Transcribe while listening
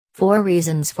4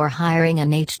 reasons for hiring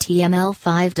an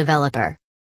HTML5 developer.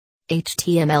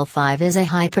 HTML5 is a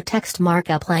hypertext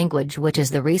markup language which is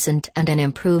the recent and an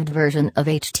improved version of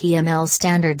HTML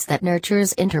standards that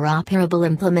nurtures interoperable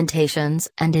implementations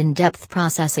and in-depth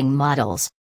processing models.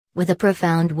 With a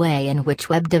profound way in which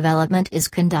web development is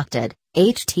conducted,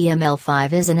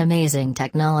 HTML5 is an amazing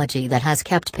technology that has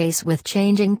kept pace with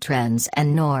changing trends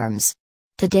and norms.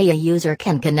 Today a user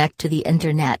can connect to the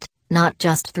internet, not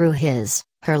just through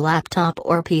her laptop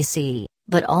or PC,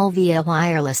 but all via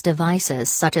wireless devices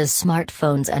such as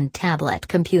smartphones and tablet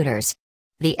computers.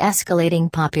 The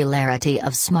escalating popularity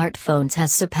of smartphones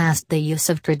has surpassed the use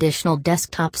of traditional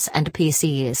desktops and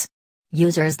PCs.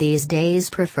 Users these days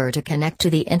prefer to connect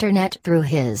to the internet through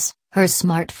her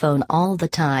smartphone all the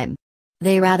time.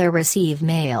 They rather receive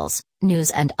mails,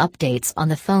 news and updates on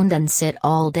the phone than sit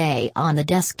all day on the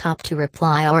desktop to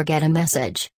reply or get a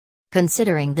message.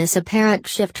 Considering this apparent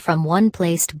shift from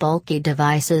one-placed bulky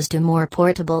devices to more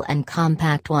portable and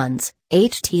compact ones,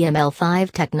 HTML5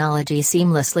 technology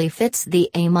seamlessly fits the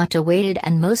much-awaited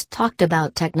and most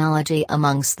talked-about technology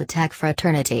amongst the tech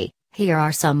fraternity. Here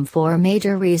are some 4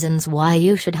 major reasons why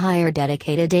you should hire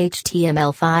dedicated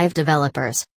HTML5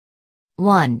 developers.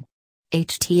 1.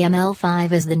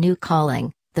 HTML5 is the new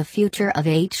calling. The future of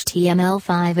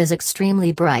HTML5 is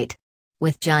extremely bright.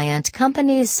 With giant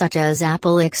companies such as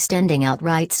Apple extending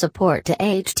outright support to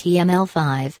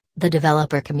HTML5, the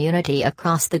developer community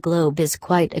across the globe is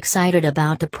quite excited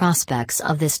about the prospects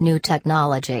of this new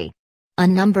technology. A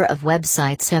number of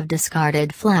websites have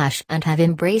discarded Flash and have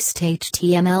embraced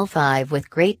HTML5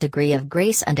 with great degree of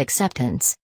grace and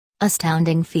acceptance.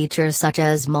 Astounding features such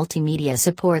as multimedia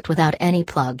support without any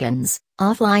plugins,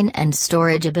 offline and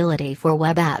storage ability for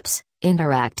web apps,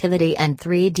 interactivity and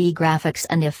 3D graphics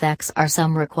and effects are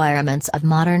some requirements of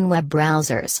modern web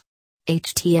browsers.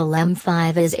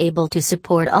 HTML5 is able to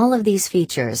support all of these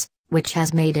features, which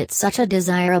has made it such a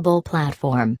desirable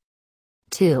platform.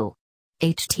 2.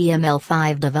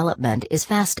 HTML5 development is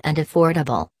fast and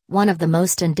affordable. One of the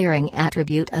most endearing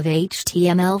attribute of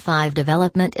HTML5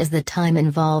 development is the time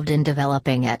involved in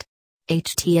developing it.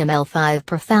 HTML5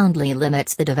 profoundly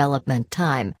limits the development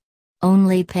time.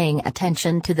 Only paying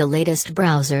attention to the latest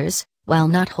browsers, while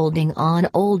not holding on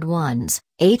old ones,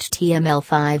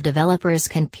 HTML5 developers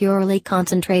can purely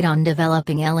concentrate on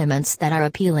developing elements that are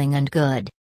appealing and good.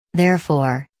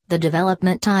 Therefore, the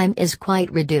development time is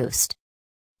quite reduced.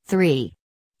 3.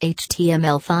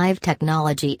 HTML5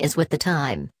 technology is with the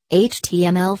time.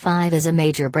 HTML5 is a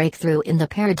major breakthrough in the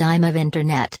paradigm of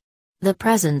Internet. The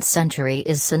present century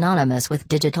is synonymous with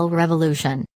digital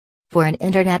revolution. For an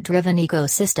internet-driven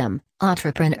ecosystem,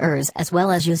 entrepreneurs as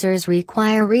well as users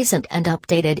require recent and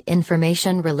updated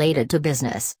information related to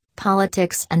business,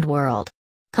 politics and world.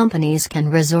 Companies can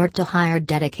resort to hire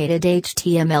dedicated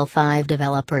HTML5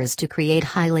 developers to create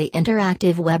highly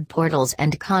interactive web portals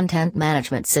and content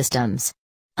management systems.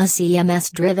 A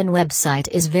CMS-driven website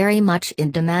is very much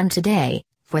in demand today,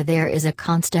 for there is a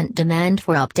constant demand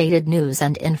for updated news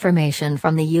and information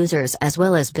from the users as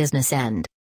well as business end.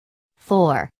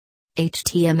 4.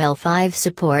 HTML5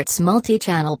 supports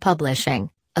multi-channel publishing.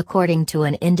 According to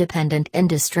an independent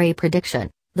industry prediction,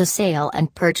 the sale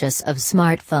and purchase of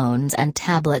smartphones and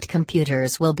tablet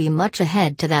computers will be much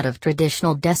ahead to that of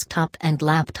traditional desktop and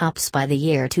laptops by the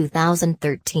year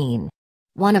 2013.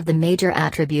 One of the major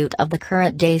attributes of the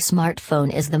current-day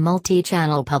smartphone is the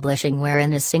multi-channel publishing,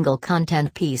 wherein a single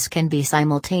content piece can be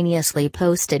simultaneously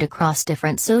posted across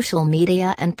different social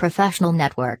media and professional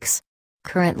networks.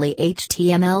 Currently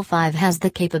HTML5 has the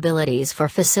capabilities for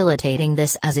facilitating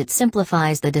this as it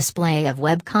simplifies the display of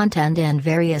web content in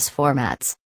various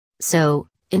formats. So,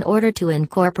 in order to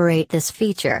incorporate this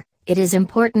feature, it is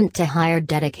important to hire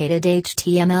dedicated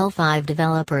HTML5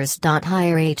 developers.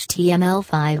 Hire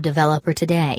HTML5 developer today.